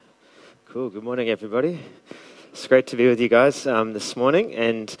Cool. Good morning, everybody. It's great to be with you guys this morning.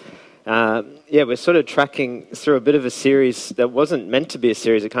 And we're sort of tracking through a bit of a series that wasn't meant to be a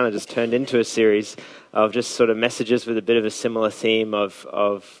series. It kind of just turned into a series of just sort of messages with a bit of a similar theme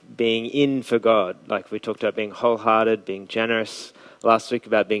of being in for God. Like we talked about being wholehearted, being generous. Last week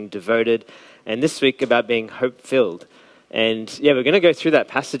about being devoted. And this week about being hope-filled. And we're going to go through that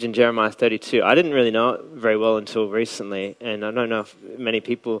passage in Jeremiah 32. I didn't really know it very well until recently. And I don't know if many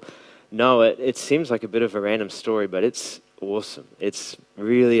people know it. It seems like a bit of a random story, but it's awesome. It's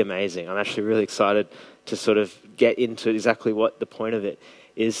really amazing. I'm actually really excited to sort of get into exactly what the point of it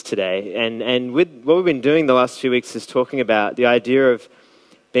is today. And with what we've been doing the last few weeks is talking about the idea of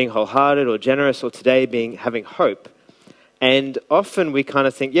being wholehearted or generous, or today having hope. And often we kind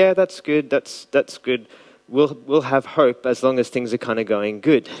of think, yeah, that's good, that's good. We'll have hope as long as things are kind of going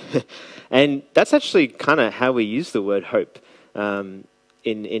good. And that's actually kind of how we use the word hope.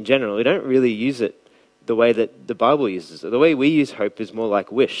 In general, we don't really use it the way that the Bible uses it. The way we use hope is more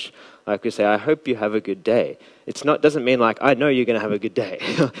like wish. Like we say, I hope you have a good day. Doesn't mean like, I know you're going to have a good day.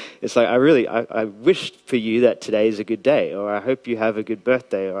 It's like, I wish for you that today is a good day, or I hope you have a good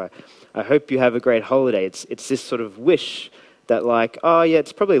birthday, or I hope you have a great holiday. It's this sort of wish that like, oh yeah,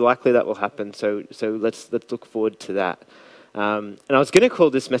 it's probably likely that will happen. So let's look forward to that. And I was going to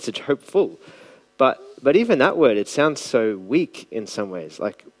call this message hopeful. But even that word, it sounds so weak in some ways.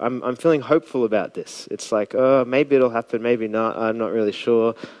 Like, I'm feeling hopeful about this. It's like, oh, maybe it'll happen, maybe not, I'm not really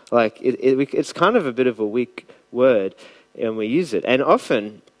sure. Like, it's kind of a bit of a weak word, and we use it. And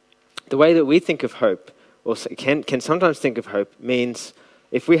often, the way that we think of hope, or can sometimes think of hope, means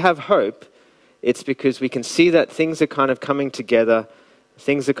if we have hope, it's because we can see that things are kind of coming together,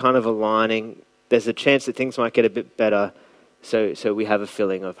 things are kind of aligning, there's a chance that things might get a bit better. So we have a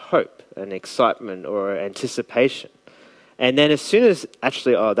feeling of hope and excitement or anticipation. And then as soon as,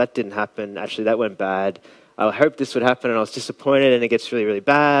 actually, oh, that didn't happen, actually that went bad, I hoped this would happen and I was disappointed, and it gets really, really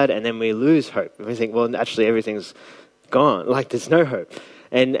bad, and then we lose hope. And we think, well, actually everything's gone, like there's no hope.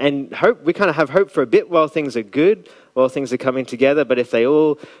 And hope, we kind of have hope for a bit while things are good, while things are coming together, but if they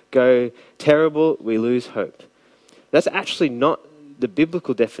all go terrible, we lose hope. That's actually not the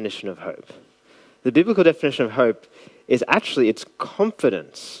biblical definition of hope. The biblical definition of hope is actually it's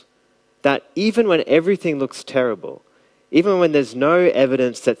confidence that even when everything looks terrible, even when there's no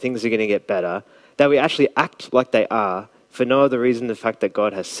evidence that things are going to get better, that we actually act like they are for no other reason than the fact that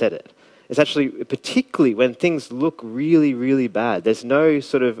God has said it. It's actually, particularly when things look really, really bad, there's no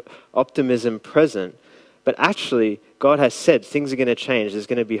sort of optimism present, but actually God has said things are going to change, there's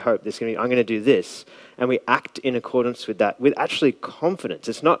going to be hope, I'm going to do this. And we act in accordance with that, with actually confidence.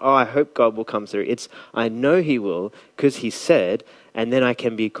 It's not, oh, I hope God will come through. It's, I know he will because he said, and then I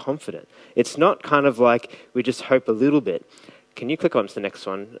can be confident. It's not kind of like we just hope a little bit. Can you click on to the next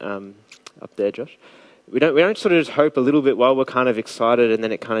one up there, Josh? We don't sort of just hope a little bit while we're kind of excited and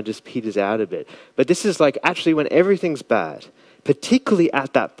then it kind of just peters out a bit. But this is like actually when everything's bad, particularly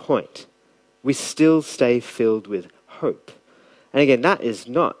at that point, we still stay filled with hope. And again, that is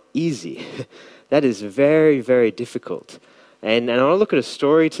not easy. That is very, very difficult. And I want to look at a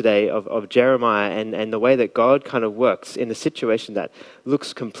story today of Jeremiah and the way that God kind of works in a situation that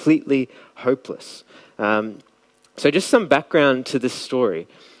looks completely hopeless. So just some background to this story.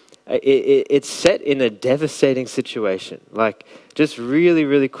 It's set in a devastating situation. Like, just really,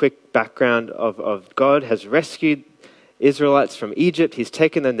 really quick background of God has rescued Israelites from Egypt. He's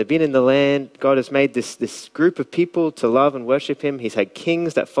taken them, they've been in the land. God has made this group of people to love and worship him. He's had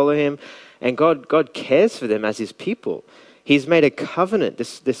kings that follow him. And God cares for them as his people. He's made a covenant,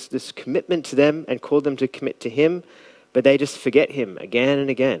 this commitment to them, and called them to commit to him, but they just forget him again and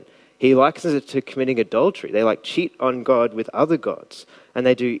again. He likens it to committing adultery. They like cheat on God with other gods, and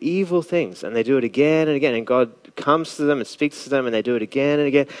they do evil things, and they do it again and again, and God comes to them and speaks to them, and they do it again and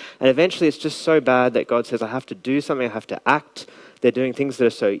again. And eventually it's just so bad that God says, I have to do something, I have to act. They're doing things that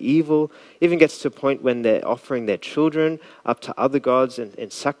are so evil. Even gets to a point when they're offering their children up to other gods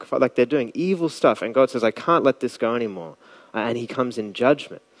and sacrifice. Like, they're doing evil stuff. And God says, I can't let this go anymore. And he comes in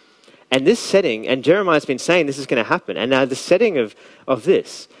judgment. And this setting, and Jeremiah's been saying this is going to happen. And now the setting of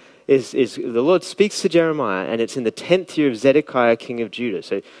this is the Lord speaks to Jeremiah, and it's in the 10th year of Zedekiah, king of Judah.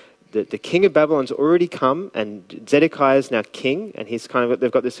 So the king of Babylon's already come, and Zedekiah is now king, and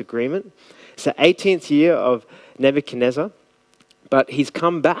they've got this agreement. It's the 18th year of Nebuchadnezzar. But he's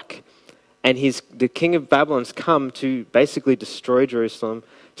come back, and the king of Babylon's come to basically destroy Jerusalem,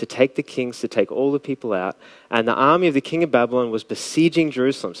 to take the kings, to take all the people out. And the army of the king of Babylon was besieging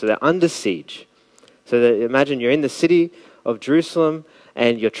Jerusalem, so they're under siege. So imagine you're in the city of Jerusalem,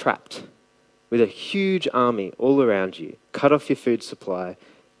 and you're trapped with a huge army all around you, cut off your food supply,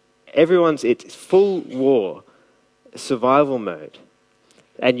 it's full war, survival mode.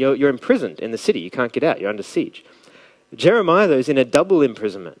 And you're imprisoned in the city. You can't get out. You're under siege. Jeremiah, though, is in a double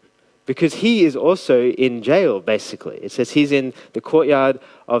imprisonment because he is also in jail, basically. It says he's in the courtyard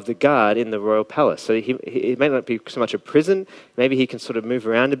of the guard in the royal palace. So he may not be so much a prison. Maybe he can sort of move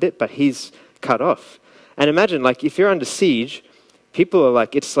around a bit, but he's cut off. And imagine, like, if you're under siege, people are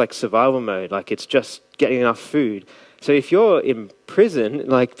like, it's like survival mode. Like, it's just getting enough food. So if you're in prison,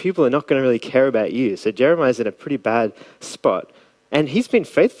 like, people are not going to really care about you. So Jeremiah's in a pretty bad spot. And he's been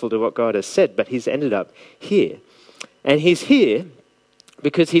faithful to what God has said, but he's ended up here. And he's here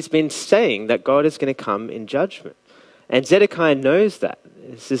because he's been saying that God is going to come in judgment. And Zedekiah knows that.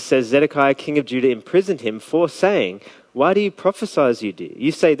 It says Zedekiah, king of Judah, imprisoned him for saying, "Why do you prophesy as you do?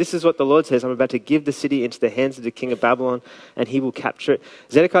 You say, this is what the Lord says, I'm about to give the city into the hands of the king of Babylon, and he will capture it."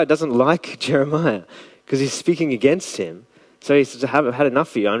 Zedekiah doesn't like Jeremiah because he's speaking against him. So he says, "I've had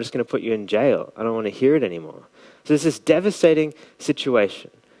enough of you. I'm just going to put you in jail. I don't want to hear it anymore." So there's this devastating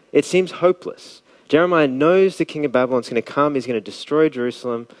situation. It seems hopeless. Jeremiah knows the king of Babylon's going to come. He's going to destroy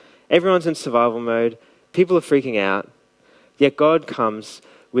Jerusalem. Everyone's in survival mode. People are freaking out. Yet God comes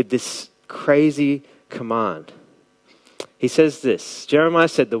with this crazy command. He says this, Jeremiah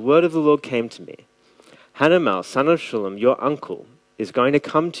said, "The word of the Lord came to me. Hanamel, son of Shallum, your uncle, is going to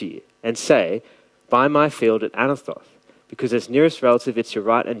come to you and say, 'Buy my field at Anathoth, because as nearest relative, it's your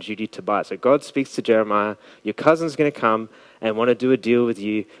right and duty to buy it.'" So God speaks to Jeremiah, your cousin's going to come and want to do a deal with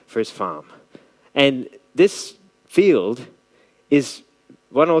you for his farm. And this field is,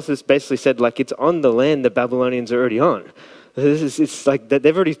 one author basically said, like, it's on the land the Babylonians are already on. It's like that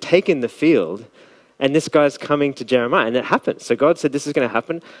they've already taken the field, and this guy's coming to Jeremiah, and it happens. So God said this is going to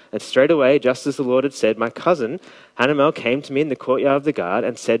happen, and straight away, just as the Lord had said, my cousin Hanamel came to me in the courtyard of the guard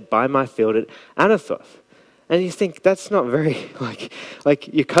and said, "Buy my field at Anathoth." And you think, that's not very, like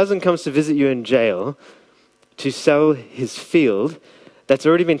your cousin comes to visit you in jail to sell his field that's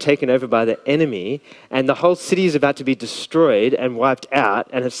already been taken over by the enemy, and the whole city is about to be destroyed and wiped out,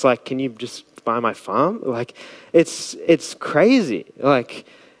 and it's like, can you just buy my farm? Like, it's crazy. Like,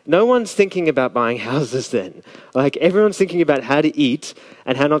 no one's thinking about buying houses then. Like, everyone's thinking about how to eat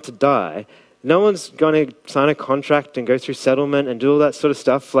and how not to die. No one's going to sign a contract and go through settlement and do all that sort of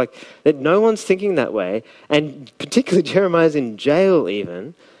stuff. Like, that no one's thinking that way. And particularly Jeremiah's in jail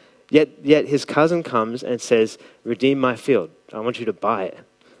even. Yet his cousin comes and says, "Redeem my field. I want you to buy it."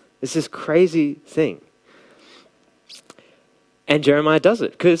 It's this crazy thing. And Jeremiah does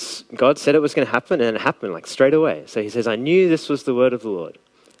it because God said it was going to happen, and it happened like straight away. So he says, "I knew this was the word of the Lord.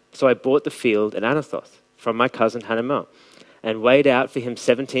 So I bought the field at Anathoth from my cousin Hanamel and weighed out for him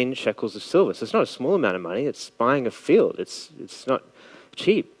 17 shekels of silver." So it's not a small amount of money. It's buying a field. It's not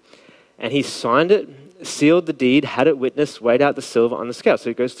cheap. And he signed it, sealed the deed, had it witnessed, weighed out the silver on the scale. So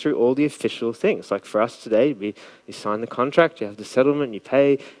he goes through all the official things. Like for us today, you sign the contract, you have the settlement, you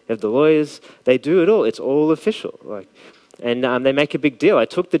pay, you have the lawyers. They do it all. It's all official. And they make a big deal. I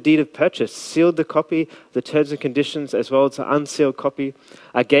took the deed of purchase, sealed the copy, the terms and conditions, as well as an unsealed copy.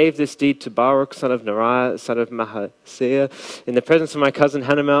 I gave this deed to Baruch, son of Neriah, son of Mahaseiah, in the presence of my cousin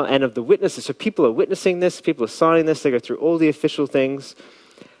Hanamel and of the witnesses. So people are witnessing this, people are signing this, they go through all the official things.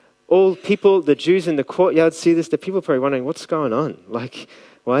 All people, the Jews in the courtyard see this. The people are probably wondering, what's going on? Like,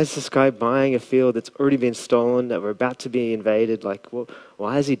 why is this guy buying a field that's already been stolen, that we're about to be invaded? Like,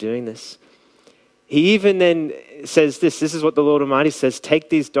 why is he doing this? He even then says this is what the Lord Almighty says, "Take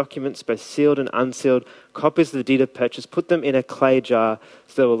these documents, both sealed and unsealed, copies of the deed of purchase, put them in a clay jar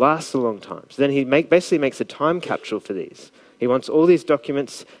so they will last a long time." So then he basically makes a time capsule for these. He wants all these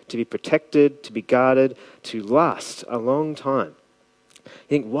documents to be protected, to be guarded, to last a long time. You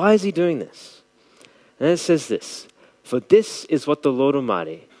think, why is he doing this? And it says this, "For this is what the Lord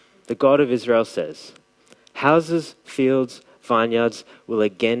Almighty, the God of Israel says, houses, fields, vineyards will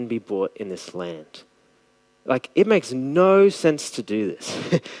again be bought in this land." Like, it makes no sense to do this.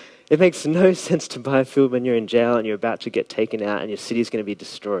 It makes no sense to buy a field when you're in jail and you're about to get taken out and your city's going to be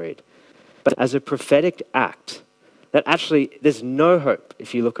destroyed. But as a prophetic act, that actually, there's no hope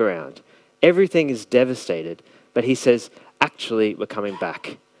if you look around. Everything is devastated, but he says, actually, we're coming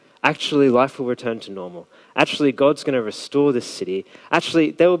back. Actually, life will return to normal. Actually, God's going to restore this city. Actually,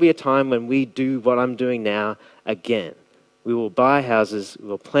 there will be a time when we do what I'm doing now again. We will buy houses, we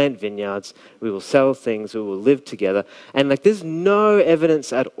will plant vineyards, we will sell things, we will live together. And there's no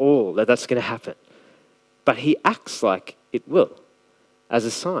evidence at all that that's going to happen. But he acts like it will, as a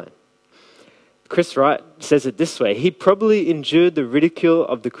sign. Chris Wright says it this way: he probably endured the ridicule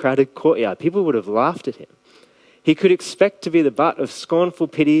of the crowded courtyard. People would have laughed at him. He could expect to be the butt of scornful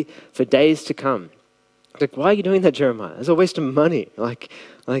pity for days to come. Like, why are you doing that, Jeremiah? It's a waste of money. Like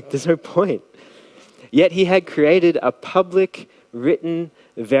there's no point. Yet he had created a public, written,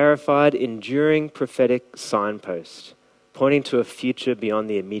 verified, enduring prophetic signpost, pointing to a future beyond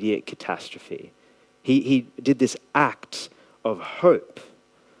the immediate catastrophe. He did this act of hope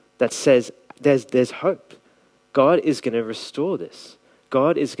that says there's hope. God is going to restore this.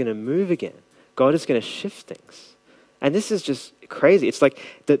 God is going to move again. God is going to shift things. And this is just crazy. It's like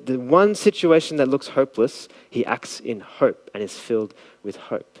the one situation that looks hopeless, he acts in hope and is filled with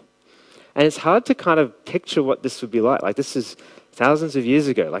hope. And it's hard to kind of picture what this would be like. Like, this is thousands of years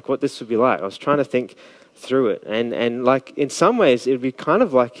ago, like what this would be like. I was trying to think through it. And like, in some ways, it would be kind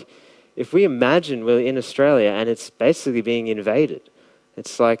of like if we imagine we're in Australia and it's basically being invaded.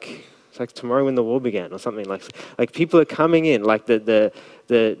 It's like tomorrow when the war began or something. Like people are coming in, like the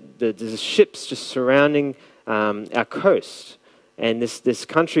ships just surrounding our coast. And this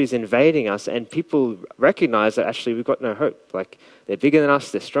country is invading us, and people recognize that actually we've got no hope. Like, they're bigger than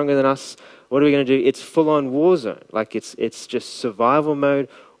us, they're stronger than us. What are we going to do? It's full-on war zone. Like, it's just survival mode,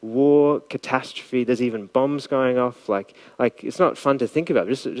 war, catastrophe. There's even bombs going off. Like it's not fun to think about.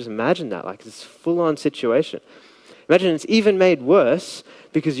 Just imagine that. Like, this full-on situation. Imagine it's even made worse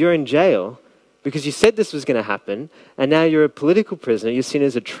because you're in jail because you said this was going to happen, and now you're a political prisoner. You're seen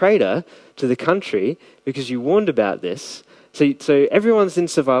as a traitor to the country because you warned about this. So everyone's in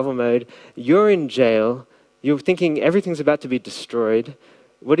survival mode. You're in jail. You're thinking everything's about to be destroyed.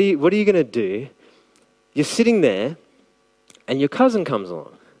 What are you going to do? You're sitting there, and your cousin comes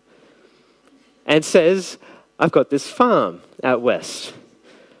along and says, "I've got this farm out west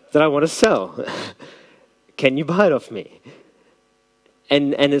that I want to sell. Can you buy it off me?"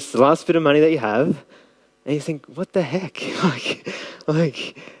 And it's the last bit of money that you have, and you think, "What the heck?"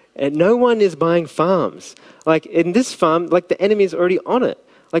 And no one is buying farms. Like, in this farm, like, the enemy is already on it.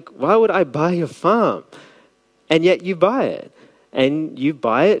 Like, why would I buy your farm? And yet you buy it. And you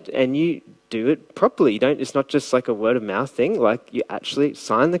buy it and you do it properly. It's not just like a word of mouth thing. Like, you actually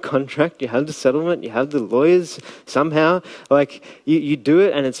sign the contract, you have the settlement, you have the lawyers somehow. Like, you do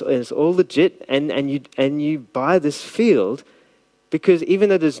it and it's all legit, and you buy this field because even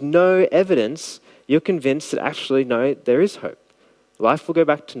though there's no evidence, you're convinced that actually, no, there is hope. Life will go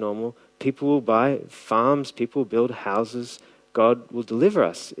back to normal. People will buy farms. People will build houses. God will deliver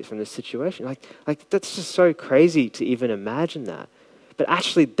us from this situation. Like that's just so crazy to even imagine that. But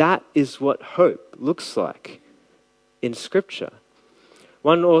actually, that is what hope looks like in Scripture.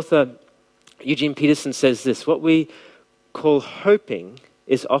 One author, Eugene Peterson, says this: what we call hoping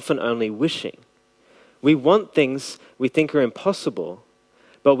is often only wishing. We want things we think are impossible,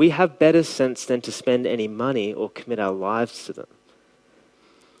 but we have better sense than to spend any money or commit our lives to them.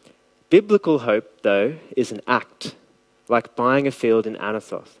 Biblical hope, though, is an act, like buying a field in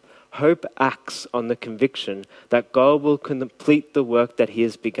Anathoth. Hope acts on the conviction that God will complete the work that he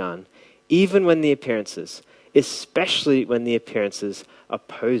has begun, even when the appearances, especially when the appearances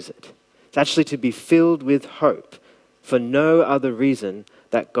oppose it. It's actually to be filled with hope for no other reason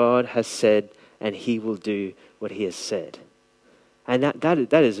that God has said and he will do what he has said. And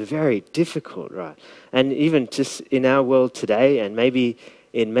that is very difficult, right? And even just in our world today, and maybe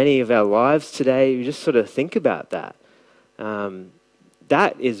in many of our lives today, you just sort of think about that.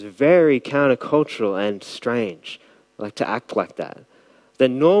 That is very countercultural and strange, like to act like that. The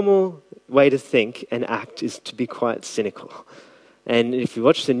normal way to think and act is to be quite cynical. And if you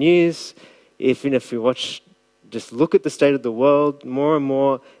watch the news, if you watch, just look at the state of the world, more and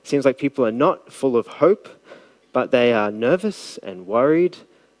more, it seems like people are not full of hope, but they are nervous and worried,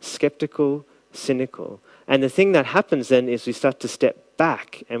 skeptical, cynical. And the thing that happens then is we start to step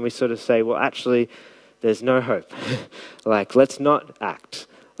back and we sort of say, well, actually, there's no hope. Like, let's not act.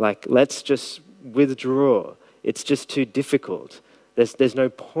 Like, let's just withdraw. It's just too difficult. There's no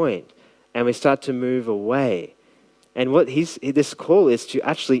point. And we start to move away. And what this call is to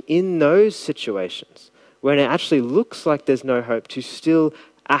actually, in those situations, when it actually looks like there's no hope, to still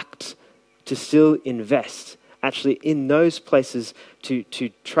act, to still invest, actually in those places to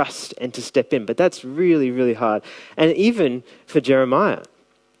trust and to step in. But that's really, really hard. And even for Jeremiah,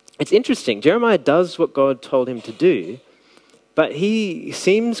 it's interesting. Jeremiah does what God told him to do, but he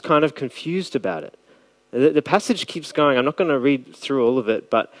seems kind of confused about it. The passage keeps going. I'm not going to read through all of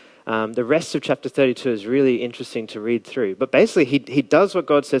it, but the rest of chapter 32 is really interesting to read through. But basically, he does what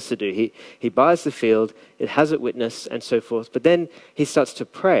God says to do. He buys the field, it has it witnessed, and so forth. But then he starts to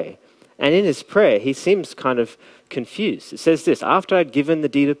pray. And in his prayer, he seems kind of confused. It says this: after I'd given the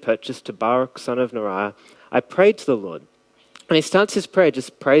deed of purchase to Baruch, son of Neriah, I prayed to the Lord, And he starts his prayer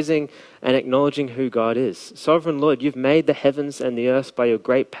just praising and acknowledging who God is. Sovereign Lord, you've made the heavens and the earth by your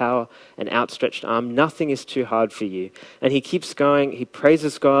great power and outstretched arm. Nothing is too hard for you. And he keeps going. He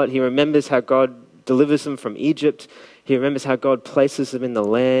praises God. He remembers how God delivers them from Egypt. He remembers how God places them in the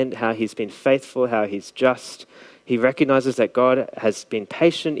land, how he's been faithful, how he's just. He recognizes that God has been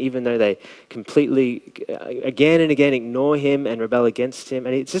patient even though they completely, again and again, ignore him and rebel against him.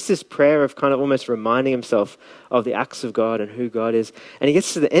 And it's just this prayer of kind of almost reminding himself of the acts of God and who God is. And he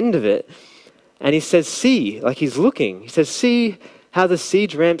gets to the end of it and he says, see, like he's looking. He says, see how the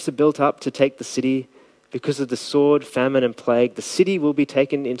siege ramps are built up to take the city. Because of the sword, famine, and plague, the city will be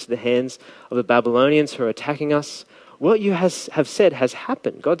taken into the hands of the Babylonians who are attacking us. What you have said has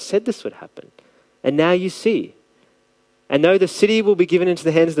happened. God said this would happen. And now you see. And though the city will be given into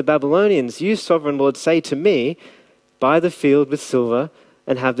the hands of the Babylonians, you, sovereign Lord, say to me, buy the field with silver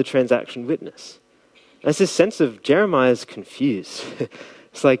and have the transaction witness. There's this sense of Jeremiah's confused.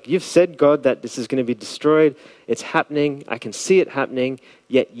 It's like, you've said, God, that this is going to be destroyed. It's happening. I can see it happening.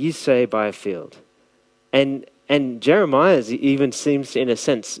 Yet you say, buy a field. And Jeremiah even seems to, in a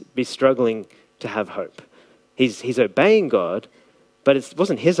sense, be struggling to have hope. He's obeying God, but it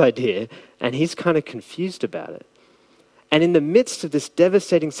wasn't his idea, and he's kind of confused about it. And in the midst of this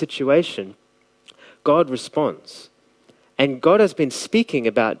devastating situation, God responds. And God has been speaking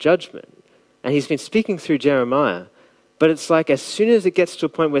about judgment. And he's been speaking through Jeremiah. But it's like as soon as it gets to a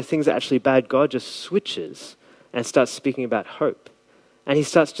point where things are actually bad, God just switches and starts speaking about hope. And he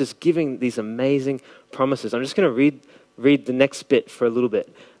starts just giving these amazing promises. I'm just going to read the next bit for a little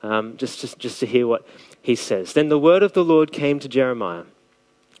bit, just to hear what he says. Then the word of the Lord came to Jeremiah.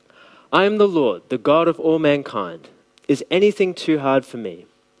 I am the Lord, the God of all mankind. Is anything too hard for me?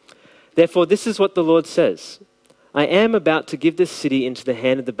 Therefore, this is what the Lord says. I am about to give this city into the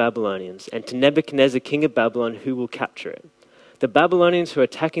hand of the Babylonians and to Nebuchadnezzar, king of Babylon, who will capture it. The Babylonians who are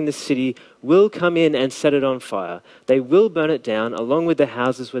attacking the city will come in and set it on fire. They will burn it down along with the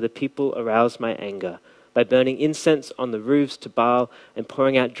houses where the people arouse my anger by burning incense on the roofs to Baal and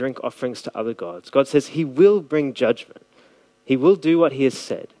pouring out drink offerings to other gods. God says he will bring judgment. He will do what he has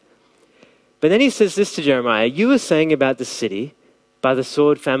said. But then he says this to Jeremiah, you were saying about the city, by the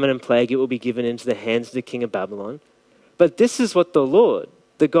sword, famine, and plague, it will be given into the hands of the king of Babylon. But this is what the Lord,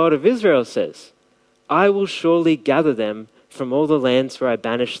 the God of Israel, says. I will surely gather them from all the lands where I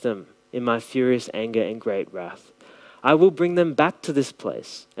banished them in my furious anger and great wrath. I will bring them back to this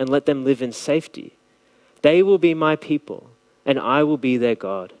place and let them live in safety. They will be my people, and I will be their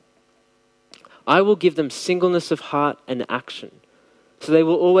God. I will give them singleness of heart and action, so they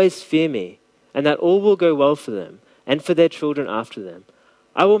will always fear me, and that all will go well for them and for their children after them.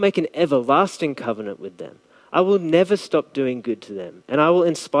 I will make an everlasting covenant with them. I will never stop doing good to them, and I will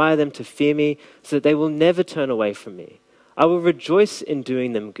inspire them to fear me so that they will never turn away from me. I will rejoice in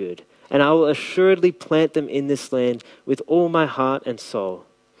doing them good, and I will assuredly plant them in this land with all my heart and soul.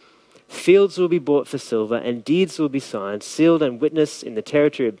 Fields will be bought for silver, and deeds will be signed, sealed and witnessed in the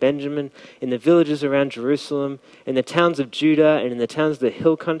territory of Benjamin, in the villages around Jerusalem, in the towns of Judah, and in the towns of the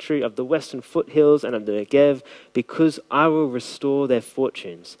hill country of the western foothills and of the Negev, because I will restore their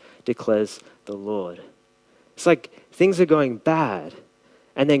fortunes, declares the Lord. It's like things are going bad,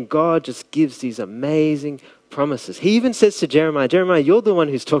 and then God just gives these amazing promises. He even says to Jeremiah, Jeremiah, you're the one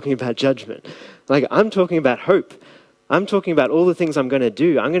who's talking about judgment. Like, I'm talking about hope. I'm talking about all the things I'm going to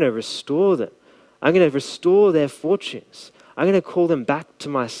do. I'm going to restore them. I'm going to restore their fortunes. I'm going to call them back to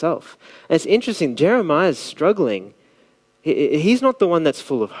myself. And it's interesting, Jeremiah's struggling. He's not the one that's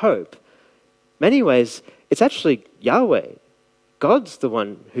full of hope. In many ways, it's actually Yahweh. God's the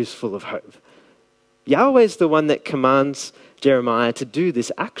one who's full of hope. Yahweh's the one that commands Jeremiah to do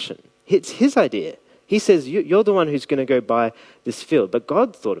this action. It's his idea. He says, you're the one who's going to go buy this field. But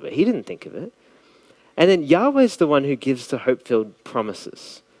God thought of it. He didn't think of it. And then Yahweh's the one who gives the hope-filled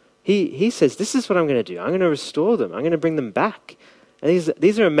promises. He says, this is what I'm going to do. I'm going to restore them. I'm going to bring them back. And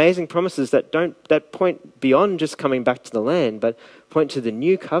these are amazing promises that point beyond just coming back to the land, but point to the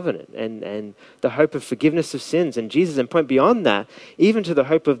new covenant and the hope of forgiveness of sins and Jesus, and point beyond that, even to the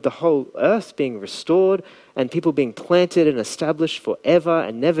hope of the whole earth being restored and people being planted and established forever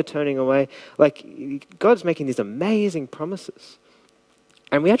and never turning away. Like, God's making these amazing promises.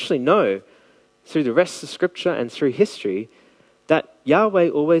 And we actually know through the rest of Scripture and through history that Yahweh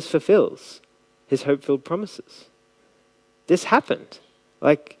always fulfills his hope-filled promises. This happened.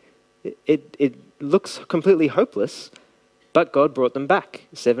 Like, it looks completely hopeless, but God brought them back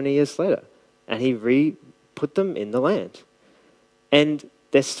 70 years later, and he re-put them in the land. And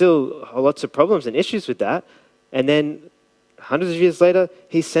there's still lots of problems and issues with that. And then hundreds of years later,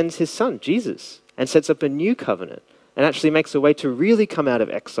 he sends his son, Jesus, and sets up a new covenant, and actually makes a way to really come out of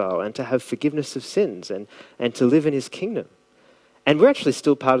exile and to have forgiveness of sins and to live in his kingdom. And we're actually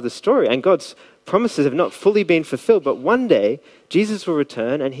still part of the story, and God's promises have not fully been fulfilled, but one day Jesus will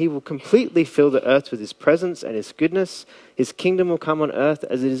return and he will completely fill the earth with his presence and his goodness. His kingdom will come on earth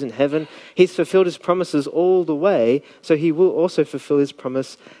as it is in heaven. He's fulfilled his promises all the way, so he will also fulfill his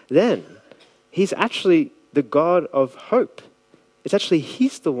promise then. He's actually the God of hope. It's actually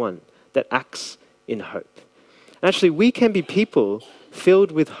he's the one that acts in hope. And actually, we can be people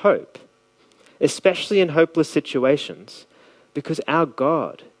filled with hope, especially in hopeless situations, because our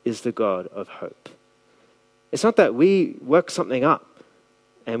God is the God of hope. It's not that we work something up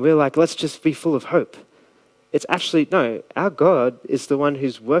and we're like, let's just be full of hope. It's actually, no, our God is the one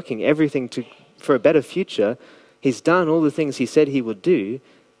who's working everything for a better future. He's done all the things he said he would do.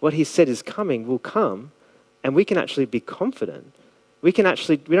 What he said is coming will come, and we can actually be confident. We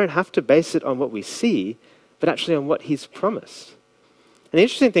don't have to base it on what we see, but actually on what he's promised. And the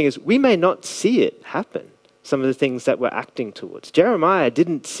interesting thing is, we may not see it happen, some of the things that we're acting towards. Jeremiah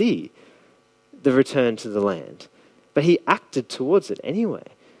didn't see the return to the land, but he acted towards it anyway.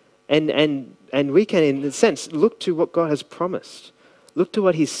 And we can, in a sense, look to what God has promised, look to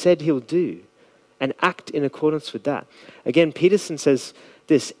what he said he'll do, and act in accordance with that. Again, Peterson says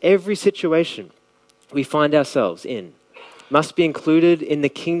this: every situation we find ourselves in must be included in the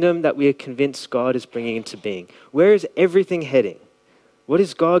kingdom that we are convinced God is bringing into being. Where is everything heading? What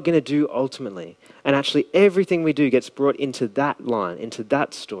is God going to do ultimately? And actually everything we do gets brought into that line, into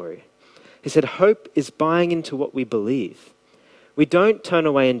that story. He said, hope is buying into what we believe. We don't turn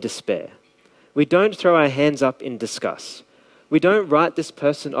away in despair. We don't throw our hands up in disgust. We don't write this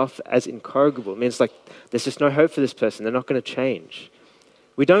person off as incorrigible. It means like, there's just no hope for this person. They're not going to change.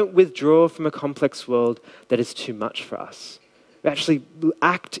 We don't withdraw from a complex world that is too much for us. We actually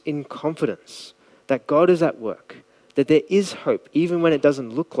act in confidence that God is at work, that there is hope, even when it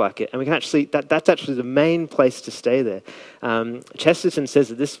doesn't look like it. And we can actually, that's actually the main place to stay there. Chesterton says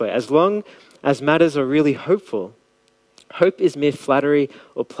it this way: as long as matters are really hopeful, hope is mere flattery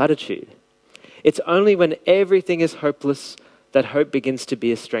or platitude. It's only when everything is hopeless that hope begins to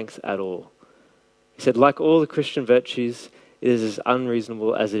be a strength at all. He said, like all the Christian virtues, it is as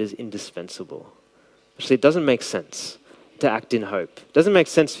unreasonable as it is indispensable. Actually, it doesn't make sense to act in hope. It doesn't make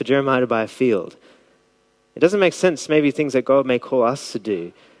sense for Jeremiah to buy a field. It doesn't make sense, maybe things that God may call us to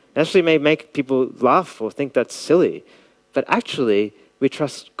do. It actually may make people laugh or think that's silly. But actually, we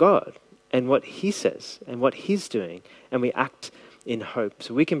trust God and what he says and what he's doing, and we act in hope.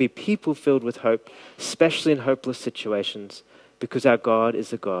 So we can be people filled with hope, especially in hopeless situations, because our God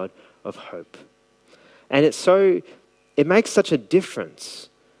is a God of hope. And it makes such a difference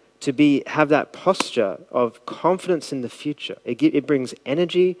to have that posture of confidence in the future. It brings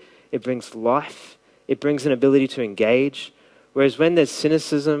energy, it brings life, it brings an ability to engage. Whereas when there's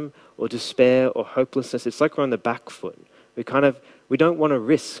cynicism or despair or hopelessness, it's like we're on the back foot. We don't want to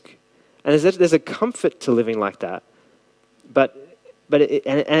risk. And there's a comfort to living like that. But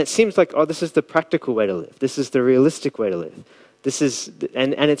it seems like, this is the practical way to live. This is the realistic way to live.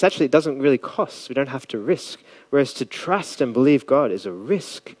 And it doesn't really cost. We don't have to risk. Whereas to trust and believe God is a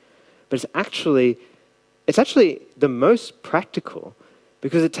risk. But it's actually the most practical,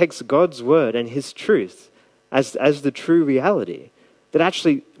 because it takes God's word and his truth as the true reality. That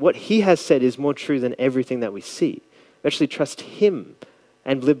actually what he has said is more true than everything that we see. We actually trust him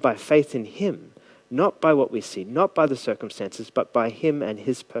and live by faith in him, not by what we see, not by the circumstances, but by him and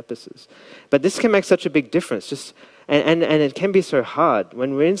his purposes. But this can make such a big difference. And it can be so hard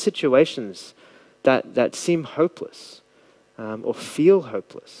when we're in situations that seem hopeless or feel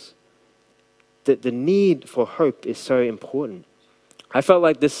hopeless. The need for hope is so important. I felt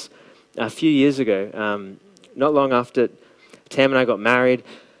like this a few years ago, not long after Tam and I got married.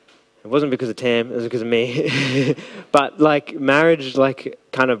 It wasn't because of Tam, it was because of me. But marriage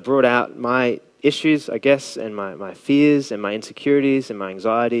kind of brought out my issues, I guess, and my fears and my insecurities and my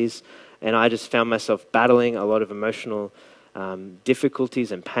anxieties. And I just found myself battling a lot of emotional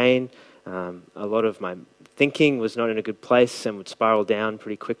difficulties and pain. A lot of my thinking was not in a good place and would spiral down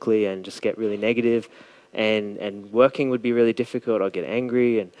pretty quickly and just get really negative. And working would be really difficult. I'd get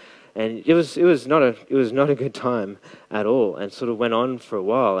angry, and it was not a good time at all, and sort of went on for a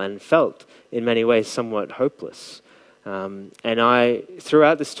while and felt in many ways somewhat hopeless. And I,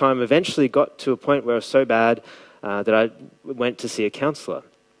 throughout this time, eventually got to a point where it was so bad that I went to see a counselor.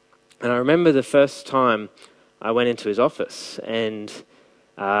 And I remember the first time I went into his office and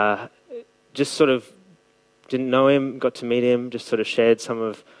just sort of didn't know him, got to meet him, just sort of shared some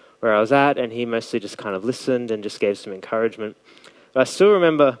of where I was at, and he mostly just kind of listened and just gave some encouragement. But I still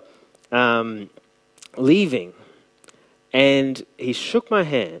remember leaving And he shook my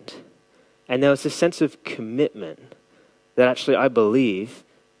hand, and there was this sense of commitment that actually I believe,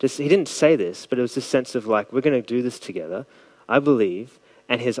 just he didn't say this, but it was this sense of like, we're going to do this together. I believe.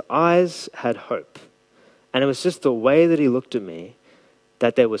 And his eyes had hope. And it was just the way that he looked at me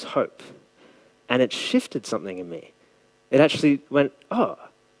that there was hope. And it shifted something in me. It actually went, oh,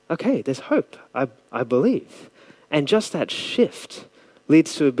 okay, there's hope. I believe. And just that shift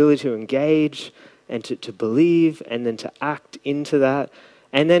leads to ability to engage and to believe and then to act into that.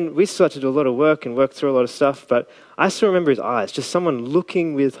 And then we still had to do a lot of work and work through a lot of stuff, but I still remember his eyes. Just someone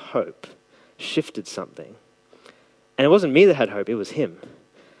looking with hope shifted something. And it wasn't me that had hope, it was him.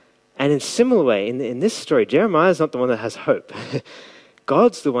 And in a similar way, in this story, Jeremiah is not the one that has hope.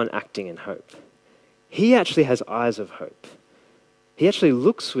 God's the one acting in hope. He actually has eyes of hope. He actually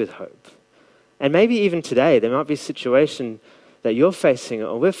looks with hope. And maybe even today, there might be a situation that you're facing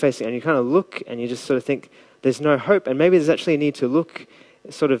or we're facing, and you kind of look and you just sort of think, there's no hope. And maybe there's actually a need to look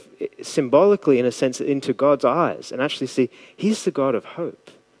sort of symbolically, in a sense, into God's eyes and actually see, he's the God of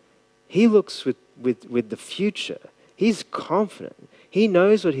hope. He looks with the future. He's confident. He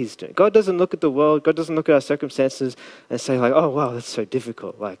knows what he's doing. God doesn't look at the world. God doesn't look at our circumstances and say like, oh, wow, that's so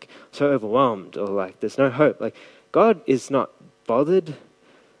difficult, like so overwhelmed, or like there's no hope. Like God is not bothered.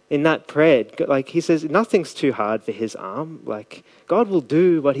 In that prayer, like he says, nothing's too hard for his arm. Like God will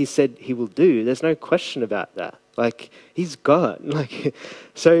do what he said he will do. There's no question about that. Like he's God. Like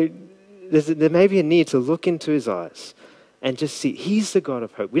so there may be a need to look into his eyes and just see he's the God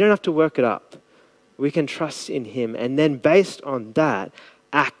of hope. We don't have to work it up. We can trust in him, and then based on that,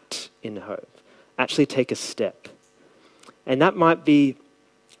 act in hope. Actually take a step. And that might be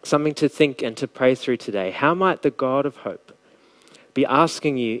something to think and to pray through today. How might the God of hope be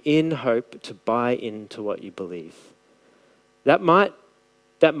asking you in hope to buy into what you believe? That might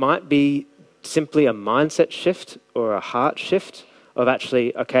be simply a mindset shift or a heart shift of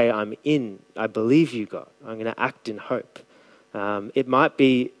actually, okay, I believe you, God. I'm going to act in hope. It might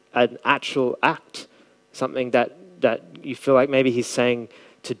be an actual act, something that you feel like maybe he's saying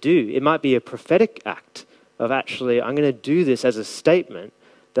to do. It might be a prophetic act of actually, I'm going to do this as a statement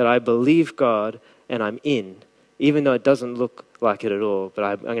that I believe God and I'm in, even though it doesn't look like it at all, but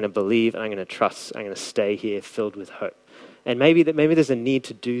I'm going to believe and I'm going to trust. I'm going to stay here filled with hope. And maybe there's a need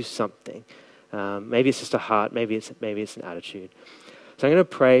to do something. Maybe it's just a heart. Maybe it's an attitude. So I'm going to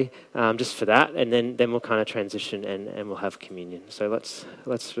pray just for that, and then we'll kind of transition and we'll have communion. So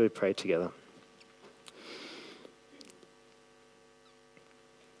let's really pray together.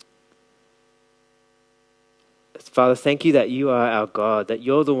 Father, thank you that you are our God, that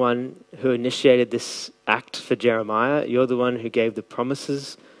you're the one who initiated this act for Jeremiah. You're the one who gave the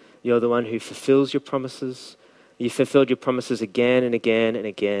promises. You're the one who fulfills your promises. You fulfilled your promises again and again and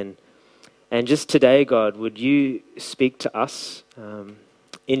again. And just today, God, would you speak to us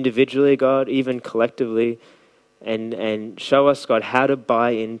individually, God, even collectively, and show us, God, how to buy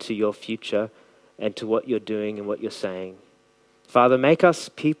into your future and to what you're doing and what you're saying. Father, make us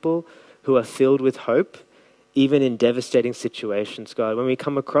people who are filled with hope, even in devastating situations, God. When we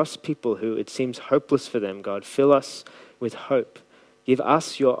come across people who it seems hopeless for them, God, fill us with hope. Give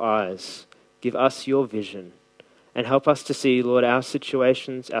us your eyes. Give us your vision. And help us to see, Lord, our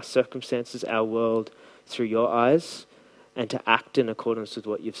situations, our circumstances, our world through your eyes, and to act in accordance with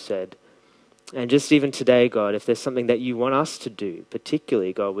what you've said. And just even today, God, if there's something that you want us to do,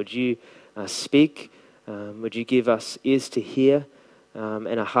 particularly, God, would you speak? Would you give us ears to hear and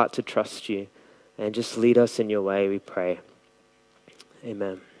a heart to trust you? And just lead us in your way, we pray.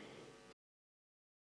 Amen.